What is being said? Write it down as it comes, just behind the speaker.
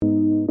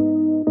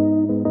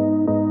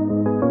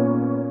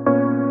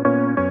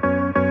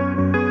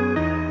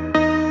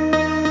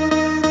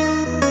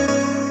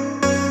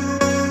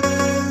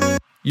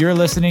You're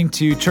listening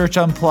to Church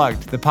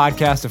Unplugged, the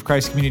podcast of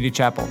Christ Community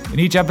Chapel. In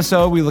each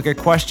episode, we look at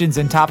questions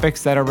and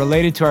topics that are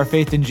related to our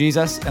faith in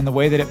Jesus and the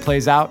way that it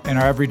plays out in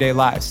our everyday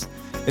lives.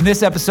 In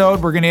this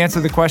episode, we're going to answer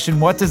the question,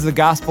 what does the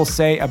gospel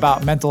say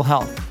about mental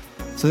health?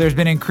 So there's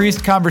been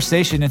increased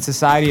conversation in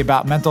society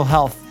about mental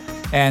health,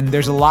 and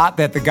there's a lot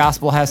that the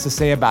gospel has to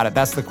say about it.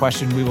 That's the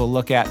question we will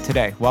look at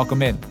today.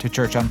 Welcome in to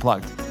Church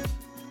Unplugged.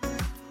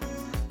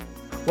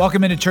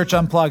 Welcome into Church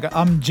Unplugged.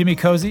 I'm Jimmy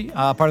Cozy,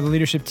 part of the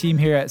leadership team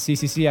here at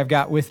CCC. I've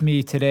got with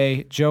me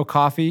today Joe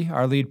Coffey,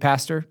 our lead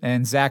pastor,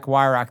 and Zach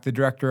Wyrock, the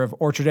director of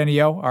Orchard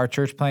NEO, our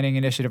church planning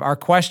initiative. Our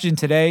question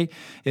today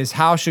is,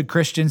 how should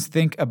Christians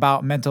think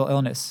about mental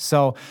illness?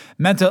 So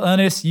mental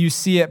illness, you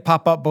see it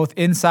pop up both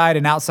inside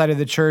and outside of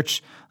the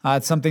church.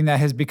 It's something that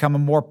has become a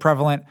more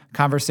prevalent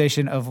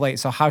conversation of late.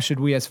 So how should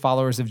we as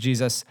followers of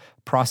Jesus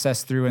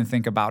process through and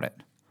think about it?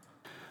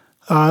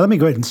 Let me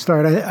go ahead and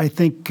start. I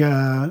think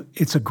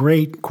it's a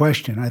great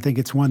question. I think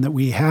it's one that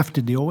we have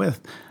to deal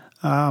with.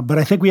 But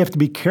I think we have to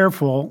be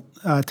careful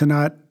to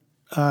not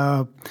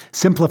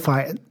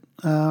simplify it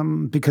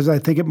because I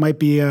think it might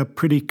be a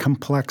pretty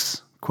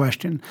complex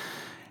question.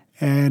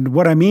 And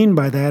what I mean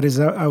by that is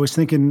I was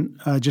thinking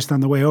just on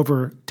the way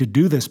over to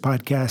do this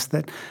podcast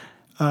that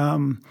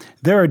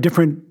there are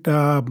different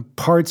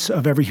parts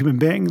of every human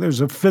being. There's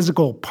a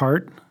physical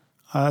part.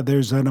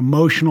 There's an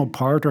emotional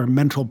part or a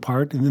mental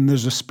part, and then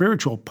there's a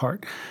spiritual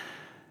part.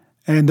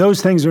 And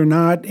those things are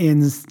not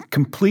in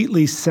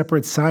completely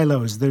separate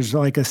silos. There's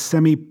like a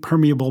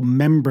semi-permeable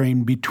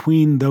membrane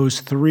between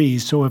those three.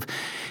 So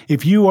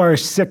if you are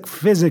sick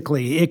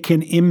physically, it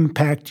can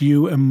impact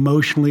you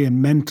emotionally and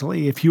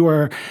mentally. If you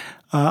are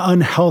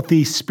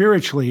unhealthy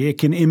spiritually, it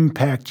can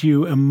impact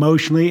you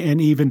emotionally and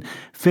even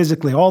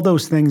physically. All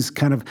those things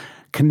kind of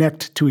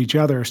connect to each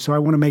other. So I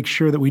want to make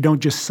sure that we don't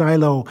just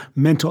silo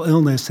mental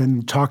illness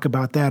and talk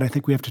about that. I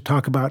think we have to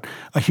talk about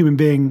a human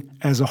being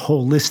as a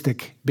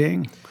holistic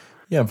being.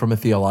 Yeah, and from a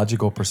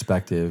theological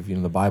perspective,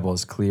 the Bible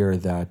is clear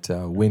that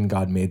when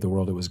God made the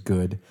world, it was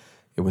good.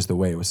 It was the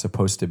way it was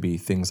supposed to be.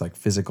 Things like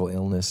physical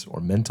illness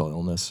or mental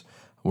illness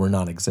were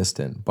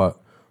non-existent.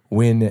 But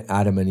when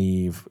Adam and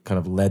Eve kind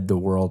of led the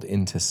world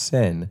into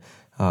sin,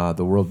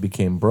 the world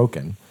became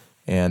broken.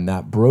 And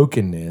that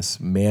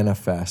brokenness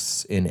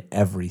manifests in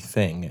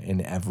everything,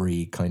 in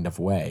every kind of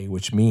way,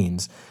 which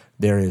means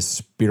there is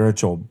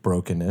spiritual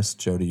brokenness.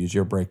 Joe, to use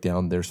your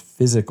breakdown, there's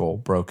physical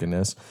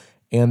brokenness,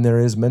 and there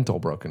is mental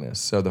brokenness.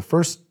 So the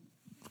first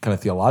kind of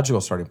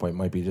theological starting point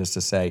might be just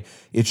to say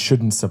it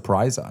shouldn't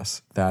surprise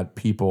us that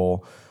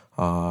people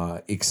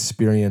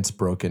experience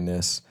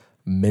brokenness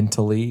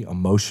mentally,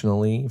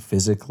 emotionally,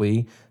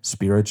 physically,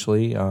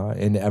 spiritually,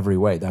 in every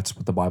way. That's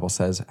what the Bible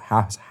says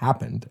has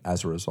happened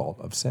as a result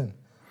of sin.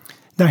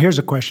 Now, here's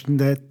a question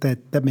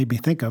that made me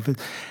think of it.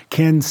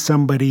 Can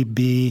somebody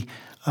be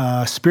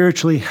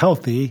spiritually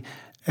healthy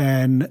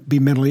and be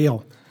mentally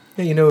ill?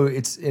 Yeah,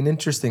 it's an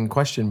interesting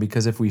question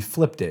because if we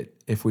flipped it,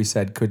 if we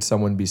said, could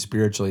someone be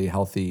spiritually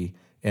healthy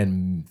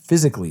and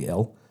physically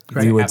ill,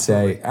 right, we would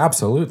say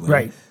absolutely.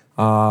 Right.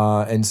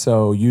 And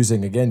so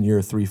using, again,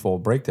 your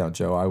threefold breakdown,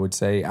 Joe, I would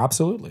say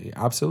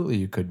absolutely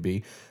you could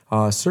be.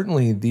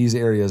 Certainly these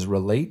areas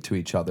relate to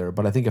each other,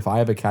 but I think if I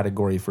have a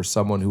category for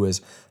someone who is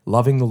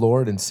loving the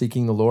Lord and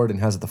seeking the Lord and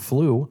has the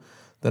flu,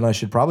 then I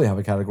should probably have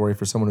a category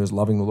for someone who is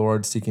loving the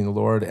Lord, seeking the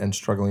Lord, and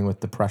struggling with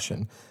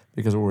depression.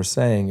 Because what we're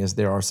saying is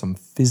there are some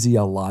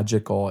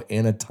physiological,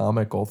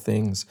 anatomical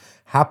things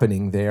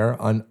happening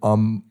there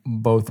on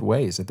both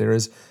ways. That there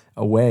is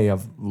a way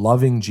of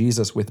loving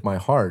Jesus with my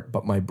heart,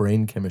 but my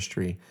brain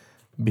chemistry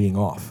being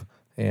off.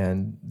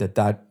 And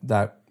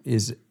that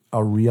is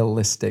a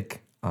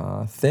realistic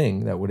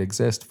thing that would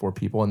exist for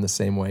people in the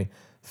same way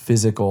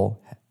physical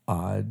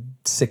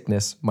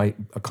sickness might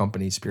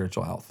accompany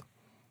spiritual health.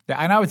 Yeah,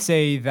 and I would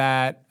say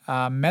that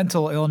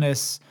mental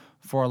illness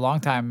for a long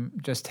time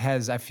just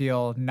has, I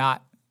feel,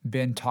 not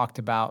been talked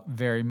about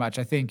very much.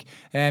 I think,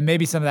 and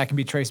maybe some of that can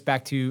be traced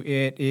back to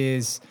it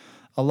is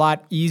a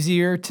lot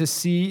easier to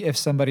see if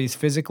somebody's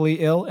physically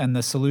ill, and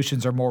the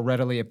solutions are more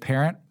readily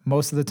apparent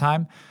most of the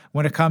time.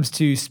 When it comes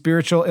to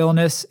spiritual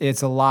illness, I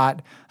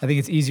think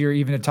it's easier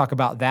even to talk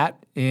about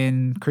that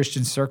in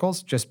Christian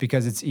circles, just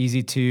because it's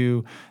easy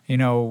to,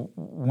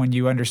 when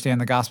you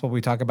understand the gospel,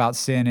 we talk about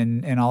sin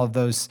and all of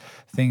those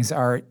things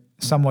are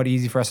somewhat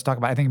easy for us to talk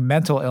about. I think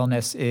mental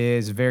illness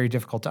is very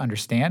difficult to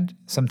understand.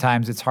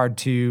 Sometimes it's hard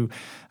to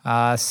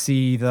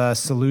see the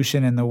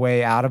solution and the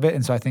way out of it.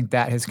 And so I think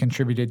that has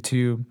contributed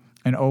to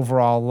an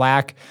overall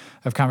lack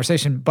of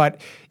conversation. But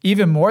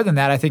even more than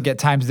that, I think at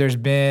times there's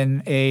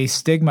been a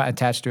stigma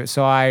attached to it.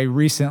 So I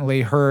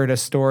recently heard a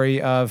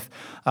story of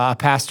a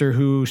pastor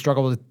who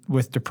struggled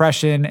with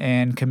depression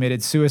and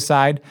committed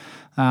suicide.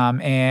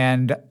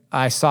 And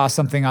I saw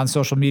something on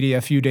social media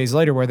a few days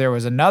later where there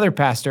was another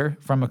pastor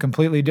from a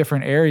completely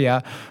different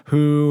area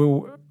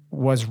who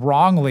was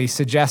wrongly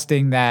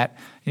suggesting that,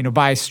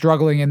 by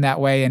struggling in that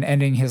way and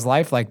ending his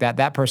life like that,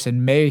 that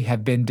person may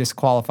have been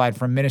disqualified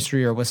from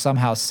ministry or was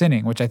somehow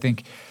sinning, which I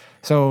think,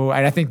 and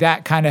I think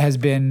that kind of has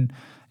been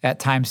at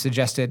times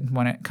suggested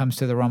when it comes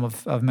to the realm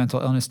of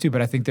mental illness too.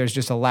 But I think there's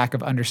just a lack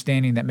of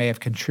understanding that may have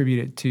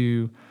contributed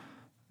to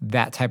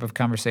that type of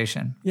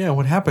conversation. Yeah,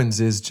 what happens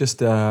is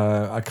just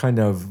a kind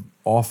of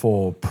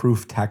awful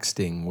proof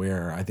texting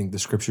where I think the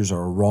scriptures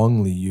are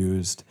wrongly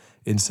used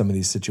in some of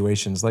these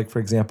situations. Like, for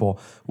example,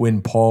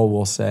 when Paul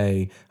will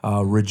say,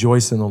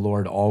 rejoice in the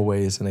Lord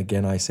always, and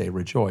again I say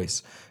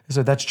rejoice.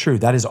 So that's true.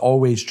 That is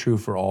always true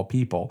for all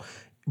people.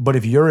 But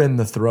if you're in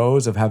the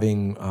throes of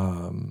having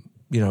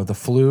the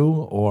flu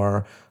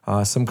or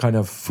some kind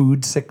of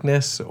food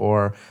sickness,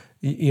 or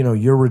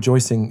your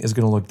rejoicing is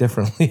going to look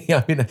differently.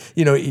 I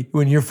mean,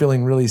 when you're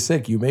feeling really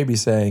sick, you may be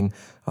saying,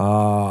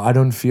 I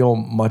don't feel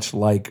much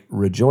like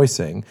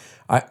rejoicing.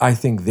 I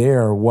think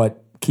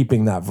what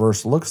keeping that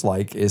verse looks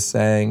like is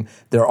saying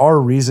there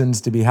are reasons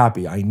to be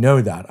happy. I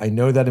know that. I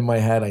know that in my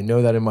head. I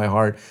know that in my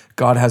heart.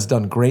 God has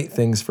done great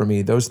things for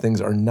me. Those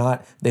things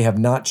they have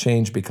not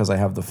changed because I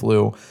have the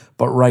flu.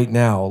 But right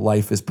now,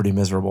 life is pretty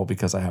miserable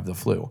because I have the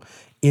flu.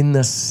 In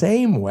the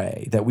same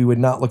way that we would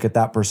not look at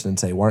that person and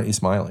say, why aren't you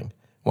smiling?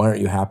 Why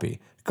aren't you happy?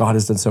 God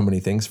has done so many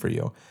things for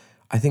you.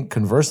 I think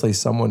conversely,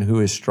 someone who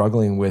is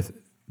struggling with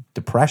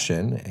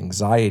depression,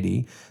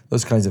 anxiety,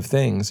 those kinds of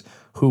things,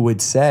 who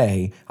would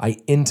say, I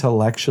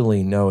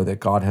intellectually know that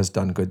God has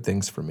done good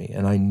things for me,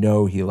 and I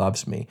know he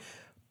loves me,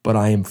 but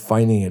I am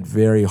finding it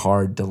very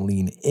hard to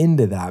lean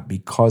into that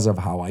because of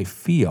how I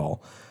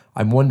feel.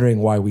 I'm wondering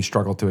why we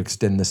struggle to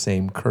extend the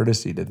same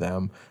courtesy to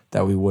them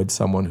that we would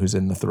someone who's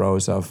in the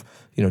throes of,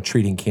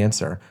 treating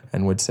cancer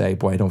and would say,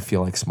 boy, I don't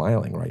feel like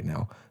smiling right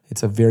now.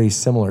 It's a very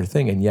similar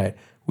thing, and yet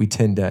we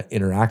tend to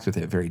interact with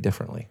it very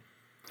differently.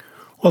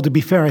 Well, to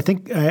be fair, I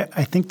think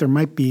there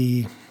might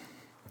be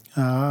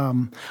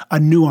a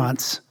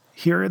nuance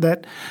here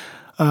that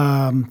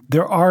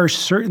there are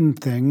certain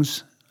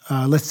things,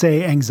 let's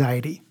say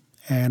anxiety,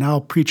 and I'll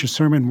preach a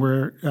sermon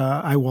where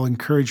I will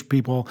encourage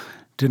people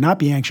to not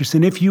be anxious.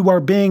 And if you are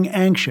being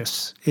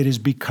anxious, it is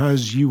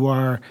because you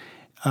are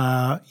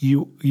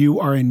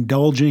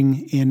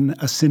indulging in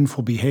a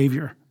sinful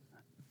behavior.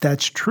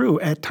 That's true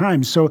at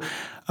times. So,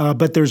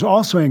 but there's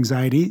also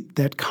anxiety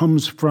that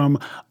comes from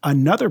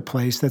another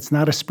place that's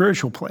not a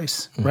spiritual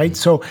place, right?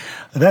 So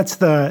that's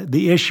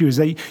the issue is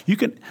that you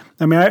can,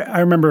 I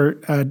remember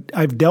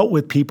I've dealt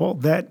with people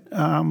that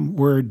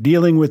were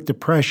dealing with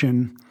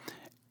depression,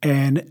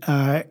 and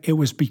it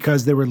was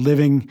because they were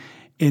living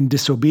in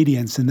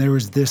disobedience, and there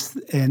was this,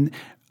 and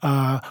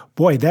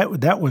boy,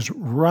 that was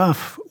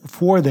rough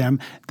for them.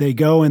 They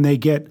go and they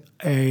get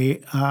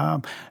an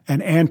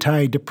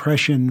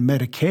antidepressant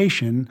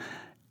medication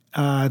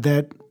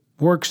that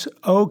works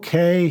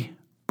okay,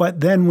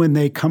 but then when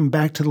they come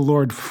back to the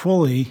Lord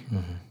fully,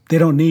 they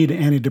don't need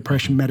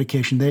antidepressant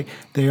medication.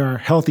 They are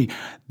healthy.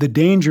 The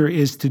danger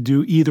is to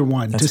do either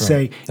one,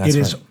 say it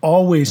is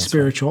always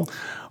spiritual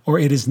or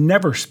it is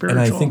never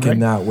spiritual. And I think in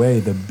that way,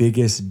 the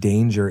biggest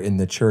danger in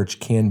the church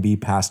can be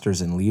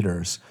pastors and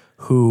leaders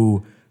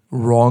who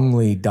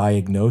wrongly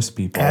diagnose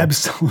people.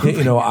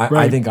 Absolutely.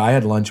 I think I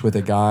had lunch with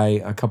a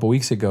guy a couple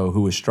weeks ago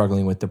who was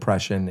struggling with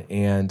depression,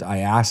 and I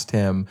asked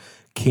him,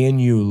 can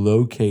you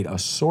locate a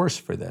source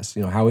for this?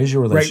 How is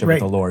your relationship with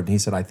the Lord? And he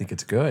said, I think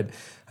it's good.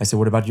 I said,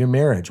 what about your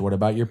marriage? What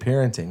about your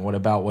parenting? What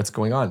about what's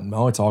going on?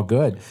 No, it's all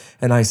good.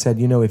 And I said,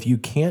 if you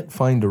can't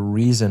find a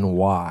reason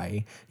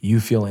why you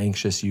feel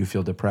anxious, you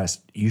feel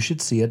depressed, you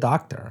should see a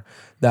doctor.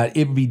 That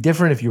it'd be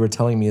different if you were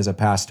telling me as a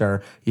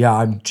pastor, yeah,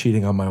 I'm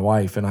cheating on my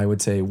wife. And I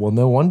would say, well,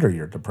 no wonder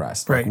you're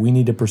depressed. Right. We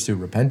need to pursue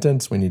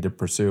repentance. We need to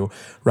pursue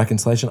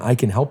reconciliation. I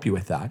can help you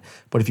with that.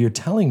 But if you're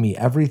telling me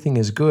everything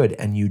is good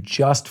and you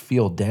just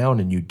feel down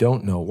and you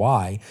don't know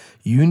why,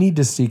 you need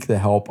to seek the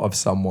help of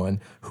someone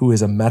who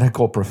is a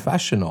medical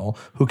professional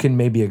who can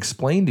maybe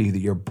explain to you that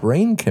your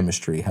brain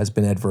chemistry has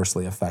been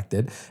adversely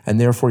affected and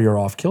therefore you're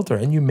off kilter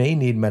and you may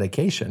need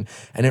medication.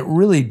 And it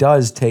really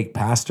does take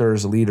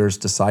pastors, leaders,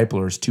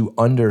 disciplers to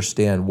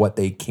understand what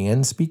they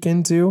can speak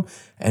into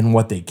and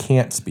what they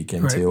can't speak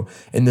into. Right.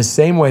 In the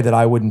same way that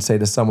I wouldn't say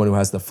to someone who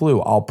has the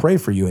flu, I'll pray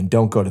for you and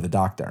don't go to the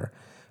doctor.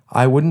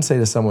 I wouldn't say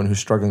to someone who's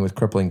struggling with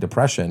crippling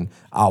depression,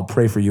 I'll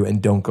pray for you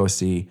and don't go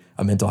see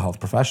a mental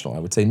health professional. I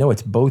would say, no,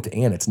 it's both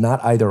and. It's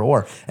not either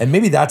or. And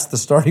maybe that's the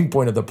starting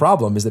point of the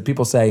problem, is that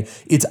people say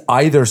it's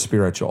either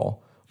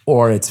spiritual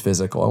or it's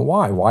physical. And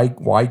why?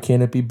 Why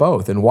can't it be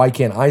both? And why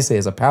can't I say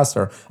as a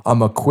pastor,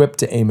 I'm equipped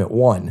to aim at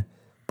one,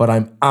 but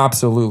I'm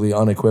absolutely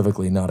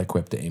unequivocally not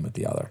equipped to aim at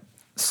the other?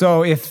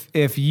 So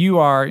if you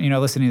are,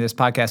 listening to this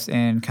podcast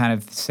and kind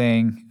of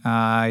saying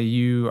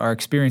you are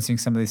experiencing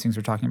some of these things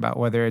we're talking about,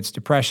 whether it's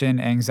depression,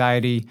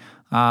 anxiety,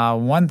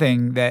 one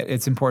thing that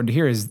it's important to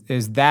hear is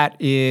that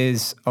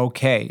is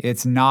okay.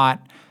 It's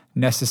not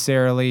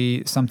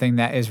necessarily something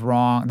that is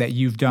wrong, that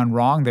you've done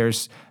wrong.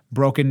 There's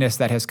brokenness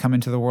that has come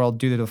into the world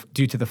due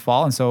to the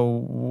fall. And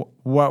so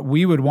what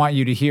we would want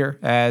you to hear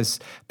as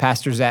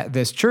pastors at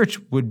this church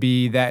would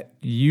be that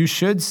you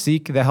should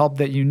seek the help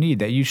that you need,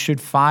 that you should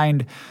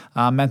find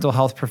a mental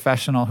health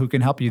professional who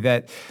can help you,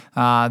 that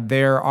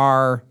there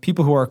are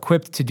people who are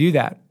equipped to do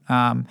that.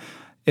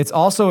 it's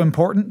also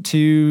important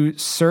to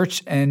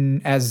search,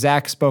 and as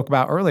Zach spoke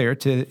about earlier,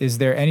 is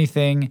there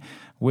anything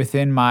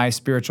within my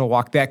spiritual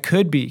walk that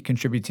could be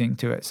contributing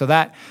to it? So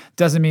that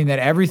doesn't mean that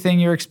everything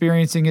you're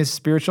experiencing is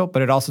spiritual,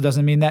 but it also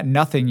doesn't mean that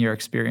nothing you're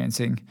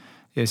experiencing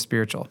is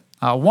spiritual.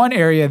 One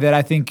area that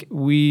I think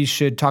we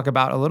should talk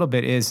about a little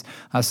bit is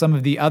some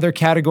of the other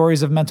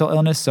categories of mental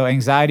illness, so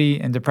anxiety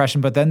and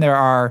depression, but then there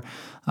are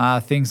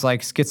things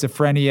like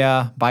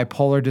schizophrenia,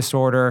 bipolar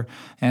disorder,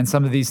 and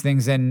some of these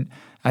things. And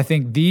I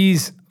think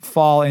these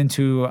fall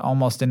into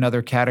almost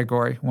another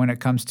category when it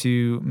comes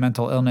to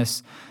mental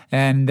illness.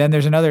 And then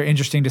there's another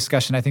interesting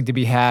discussion, I think, to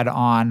be had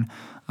on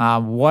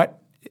what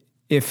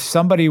if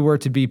somebody were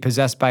to be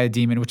possessed by a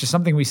demon, which is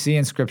something we see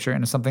in Scripture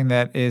and is something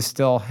that is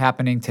still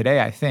happening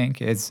today, I think.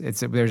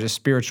 There's a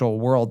spiritual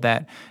world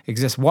that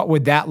exists. What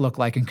would that look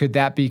like? And could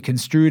that be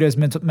construed as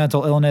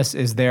mental illness?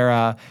 Is there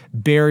a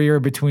barrier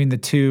between the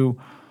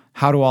two?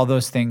 How do all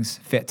those things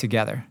fit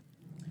together?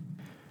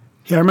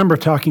 Yeah, I remember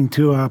talking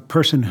to a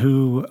person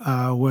who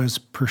was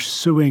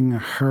pursuing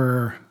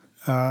her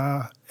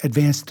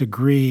advanced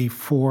degree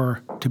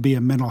to be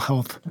a mental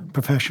health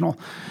professional.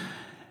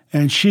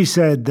 And she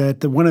said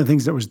that one of the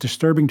things that was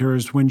disturbing to her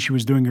is when she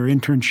was doing her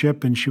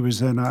internship and she was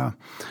in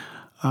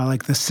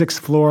like the 6th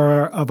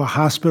floor of a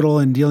hospital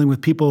and dealing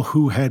with people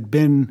who had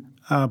been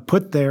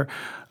put there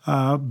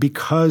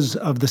because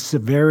of the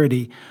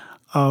severity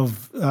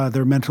of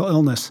their mental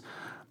illness.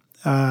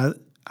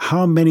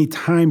 How many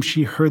times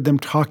she heard them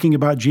talking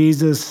about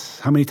Jesus,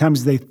 how many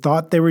times they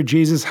thought they were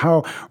Jesus,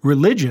 how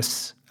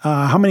religious,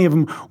 how many of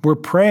them were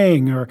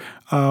praying or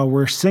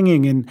were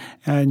singing.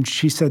 And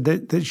she said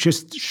that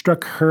just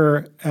struck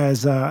her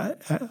as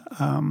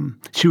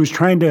she was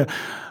trying to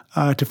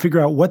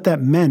figure out what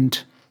that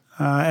meant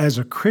as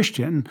a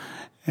Christian.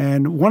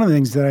 And one of the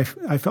things that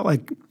I felt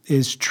like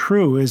is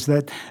true is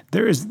that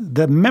there is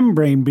the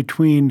membrane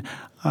between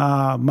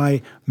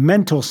my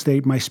mental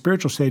state, my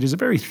spiritual state, is a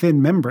very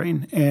thin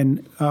membrane,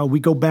 and we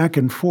go back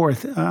and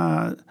forth.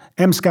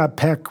 M. Scott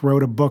Peck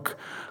wrote a book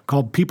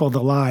called People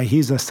That Lie.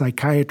 He's a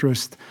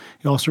psychiatrist.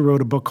 He also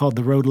wrote a book called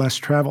The Road Less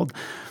Traveled.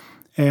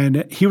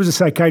 And he was a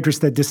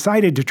psychiatrist that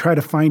decided to try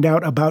to find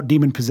out about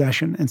demon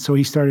possession. And so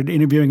he started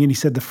interviewing, and he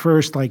said the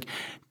first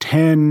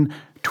 10,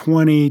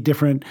 20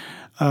 different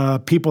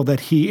people that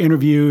he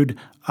interviewed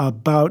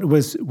about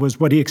was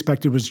what he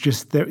expected was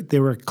just they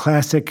were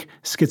classic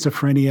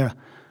schizophrenia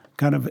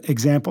kind of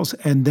examples.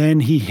 And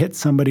then he hit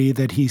somebody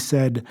that he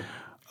said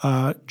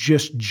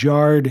just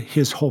jarred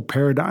his whole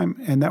paradigm.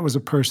 And that was a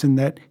person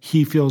that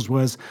he feels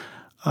was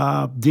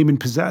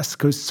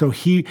demon-possessed. So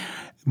he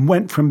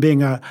went from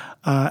being an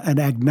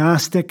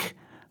agnostic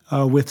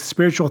with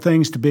spiritual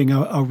things to being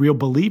a real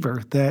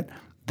believer that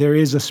there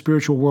is a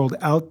spiritual world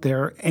out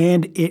there,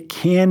 and it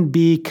can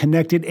be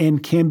connected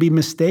and can be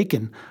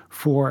mistaken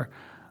for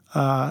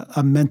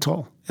a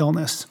mental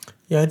illness.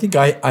 Yeah, I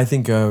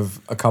think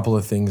of a couple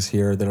of things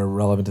here that are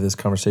relevant to this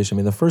conversation. I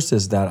mean, the first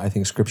is that I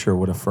think Scripture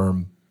would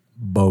affirm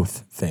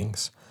both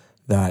things.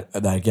 That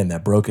again,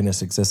 that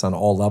brokenness exists on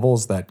all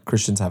levels, that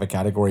Christians have a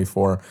category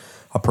for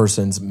a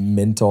person's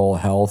mental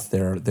health,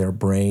 their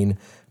brain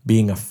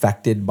being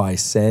affected by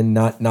sin,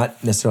 not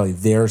necessarily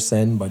their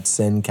sin, but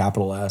sin,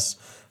 capital S,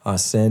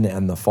 sin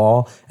and the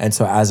fall. And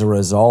so as a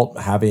result,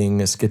 having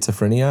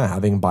schizophrenia,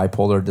 having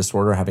bipolar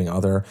disorder, having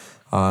other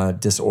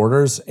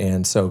disorders.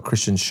 And so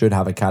Christians should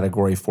have a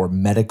category for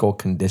medical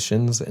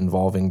conditions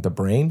involving the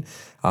brain.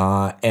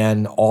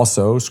 And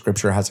also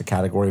Scripture has a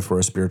category for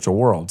a spiritual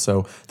world.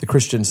 So the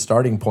Christian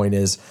starting point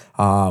is,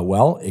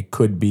 it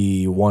could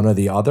be one or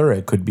the other.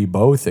 It could be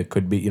both. It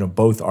could be,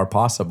 both are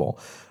possible.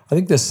 I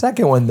think the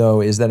second one,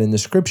 though, is that in the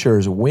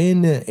Scriptures,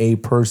 when a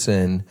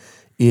person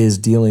is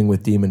dealing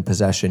with demon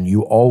possession,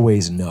 you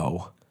always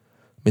know.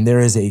 I mean, there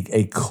is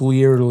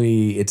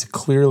it's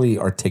clearly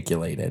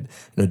articulated.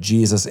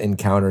 Jesus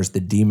encounters the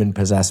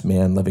demon-possessed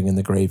man living in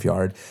the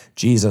graveyard.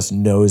 Jesus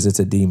knows it's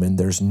a demon.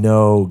 There's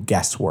no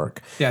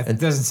guesswork. Yeah, it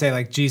doesn't say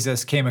like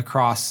Jesus came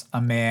across a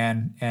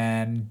man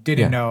and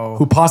didn't know.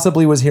 Who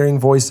possibly was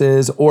hearing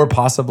voices or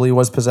possibly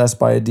was possessed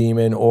by a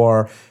demon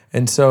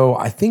and so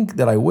I think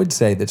that I would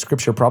say that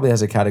Scripture probably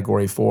has a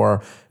category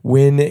for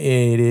when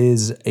it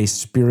is a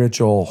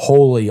spiritual,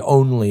 wholly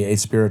only a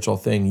spiritual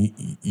thing,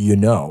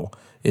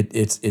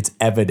 It's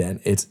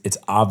evident, it's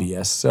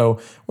obvious. So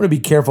I want to be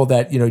careful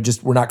that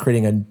we're not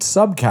creating a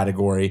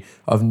subcategory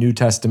of New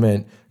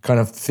Testament kind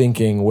of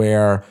thinking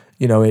where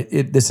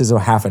this is a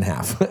half and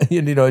half.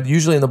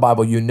 Usually in the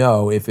Bible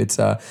if it's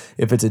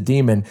a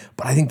demon.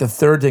 But I think the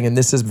third thing, and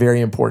this is very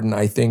important,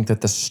 I think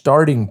that the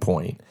starting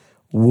point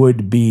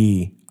would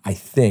be,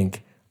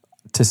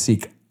 to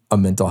seek a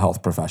mental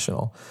health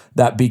professional.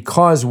 That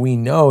because we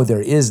know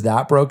there is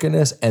that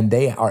brokenness and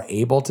they are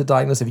able to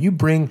diagnose. If you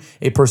bring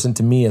a person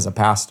to me as a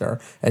pastor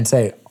and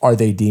say, are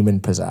they demon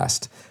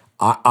possessed?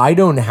 I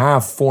don't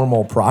have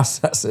formal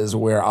processes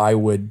where I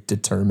would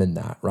determine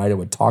that, right? I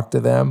would talk to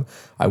them.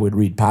 I would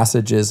read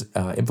passages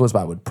influenced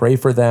by, I would pray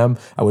for them.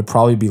 I would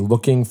probably be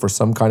looking for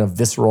some kind of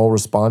visceral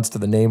response to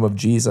the name of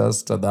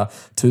Jesus, to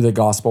the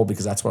gospel,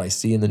 because that's what I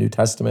see in the New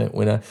Testament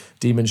when a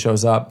demon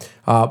shows up.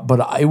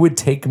 But it would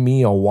take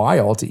me a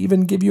while to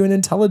even give you an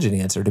intelligent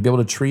answer, to be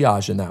able to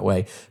triage in that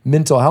way.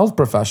 Mental health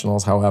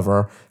professionals,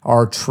 however,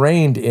 are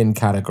trained in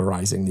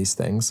categorizing these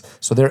things.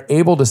 So they're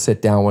able to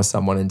sit down with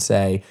someone and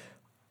say,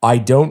 I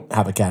don't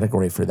have a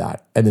category for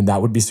that. And then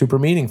that would be super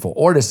meaningful.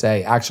 Or to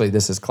say, actually,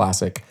 this is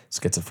classic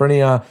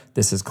schizophrenia.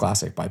 This is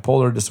classic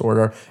bipolar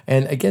disorder.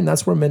 And again,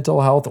 that's where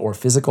mental health or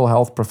physical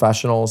health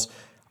professionals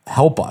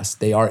help us.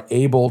 They are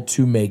able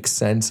to make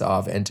sense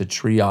of and to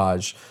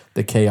triage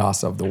the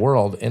chaos of the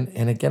world.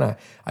 And again,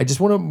 I just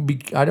want to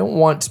be, I don't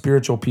want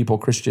spiritual people,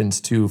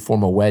 Christians, to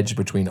form a wedge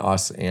between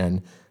us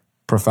and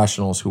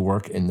professionals who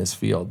work in this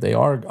field. They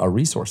are a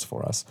resource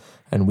for us,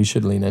 and we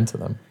should lean into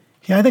them.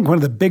 Yeah, I think one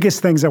of the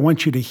biggest things I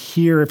want you to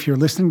hear if you're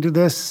listening to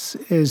this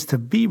is to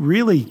be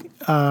really,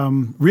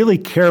 really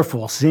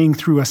careful seeing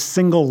through a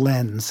single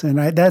lens. And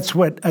that's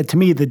what, to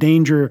me, the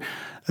danger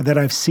that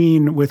I've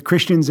seen with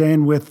Christians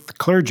and with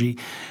clergy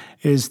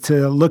is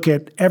to look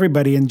at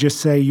everybody and just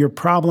say your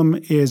problem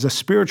is a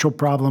spiritual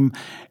problem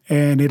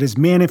and it is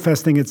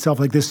manifesting itself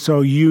like this,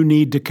 so you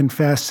need to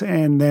confess,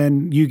 and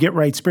then you get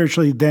right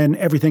spiritually, then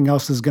everything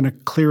else is going to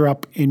clear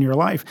up in your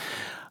life.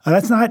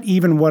 That's not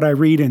even what I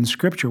read in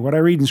Scripture. What I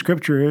read in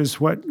Scripture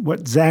is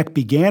what Zach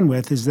began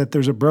with, is that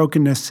there's a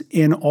brokenness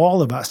in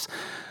all of us.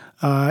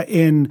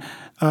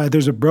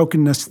 There's a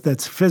brokenness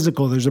that's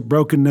physical. There's a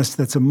brokenness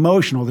that's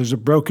emotional. There's a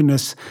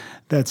brokenness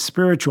that's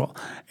spiritual.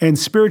 And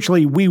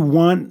spiritually, we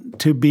want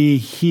to be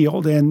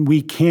healed, and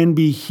we can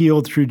be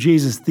healed through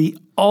Jesus. The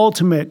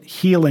ultimate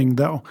healing,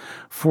 though,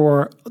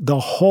 for the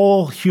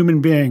whole human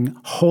being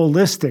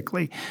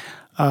holistically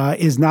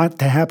is not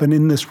to happen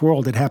in this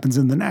world. It happens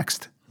in the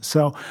next.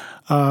 So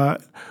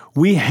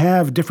we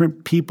have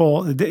different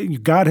people.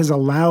 God has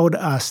allowed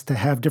us to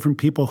have different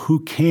people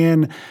who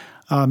can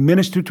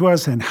minister to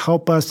us and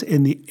help us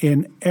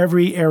in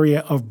every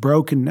area of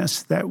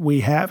brokenness that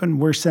we have.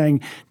 And we're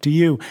saying to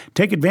you,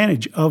 take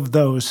advantage of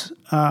those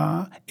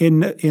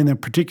in a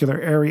particular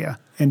area,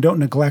 and don't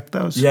neglect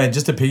those. Yeah, and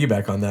just to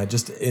piggyback on that,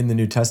 just in the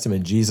New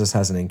Testament, Jesus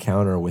has an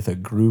encounter with a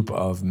group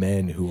of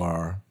men who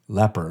are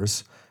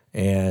lepers,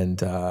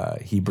 and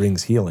he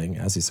brings healing,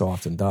 as he so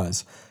often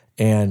does.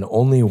 And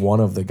only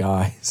one of the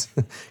guys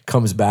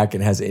comes back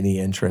and has any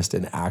interest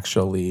in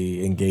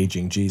actually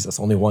engaging Jesus.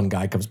 Only one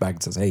guy comes back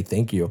and says, hey,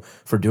 thank you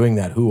for doing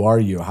that. Who are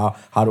you? How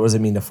does it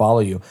mean to follow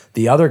you?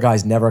 The other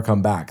guys never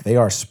come back. They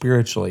are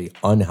spiritually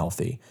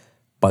unhealthy,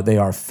 but they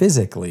are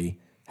physically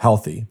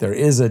healthy. There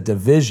is a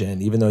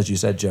division, even though, as you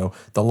said, Joe,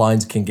 the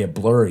lines can get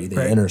blurry,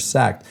 they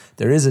intersect.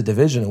 There is a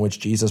division in which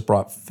Jesus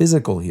brought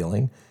physical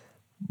healing,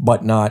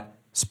 but not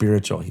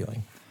spiritual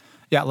healing.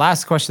 Yeah,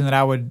 last question that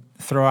I would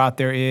throw out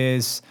there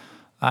is,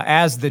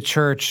 as the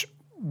church,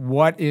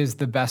 what is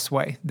the best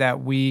way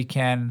that we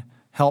can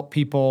help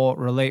people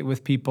relate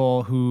with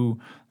people who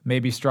may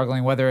be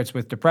struggling, whether it's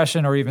with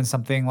depression or even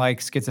something like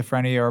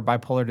schizophrenia or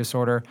bipolar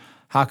disorder?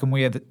 How can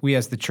we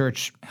as the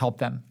church help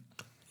them?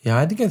 Yeah,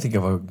 I think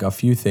of a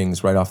few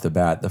things right off the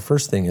bat. The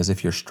first thing is,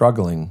 if you're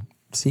struggling,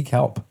 seek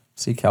help.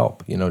 Seek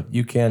help.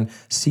 You can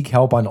seek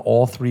help on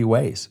all three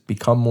ways.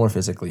 Become more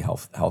physically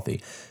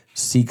healthy.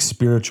 Seek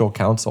spiritual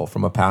counsel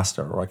from a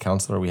pastor or a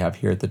counselor we have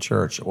here at the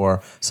church,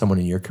 or someone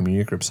in your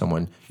community group,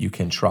 someone you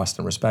can trust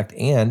and respect.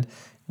 And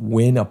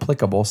when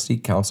applicable,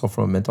 seek counsel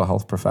from a mental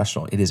health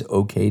professional. It is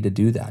okay to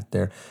do that.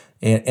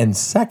 And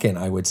second,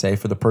 I would say,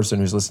 for the person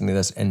who's listening to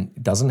this and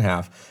doesn't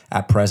have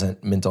at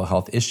present mental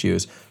health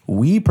issues,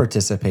 we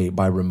participate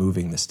by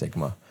removing the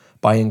stigma,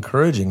 by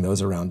encouraging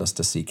those around us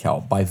to seek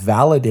help, by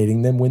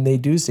validating them when they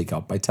do seek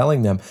help, by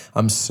telling them,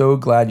 I'm so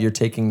glad you're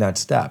taking that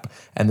step,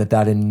 and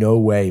that in no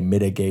way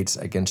mitigates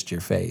against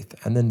your faith.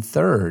 And then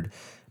third,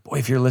 boy,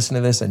 if you're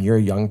listening to this and you're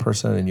a young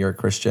person and you're a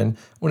Christian,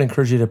 I want to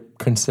encourage you to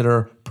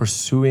consider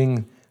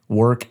pursuing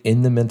work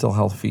in the mental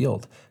health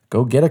field.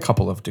 Go get a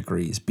couple of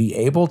degrees, be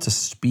able to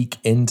speak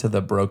into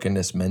the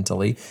brokenness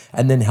mentally,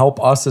 and then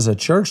help us as a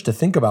church to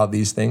think about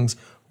these things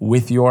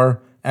with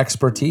your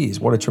expertise.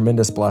 What a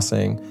tremendous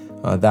blessing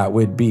that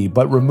would be.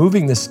 But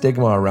removing the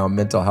stigma around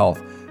mental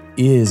health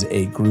is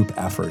a group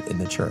effort in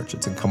the church.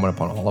 It's incumbent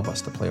upon all of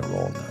us to play a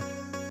role in that.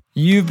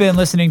 You've been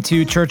listening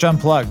to Church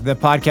Unplugged, the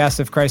podcast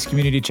of Christ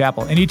Community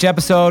Chapel. In each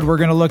episode, we're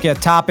going to look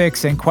at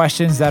topics and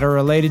questions that are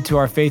related to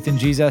our faith in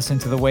Jesus and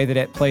to the way that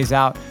it plays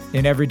out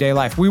in everyday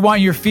life. We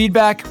want your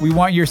feedback. We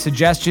want your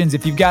suggestions.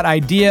 If you've got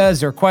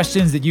ideas or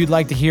questions that you'd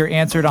like to hear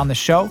answered on the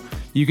show,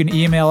 you can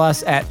email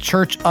us at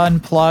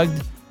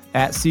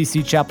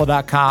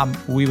churchunplugged@ccchapel.com.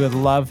 We would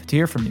love to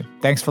hear from you.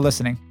 Thanks for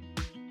listening.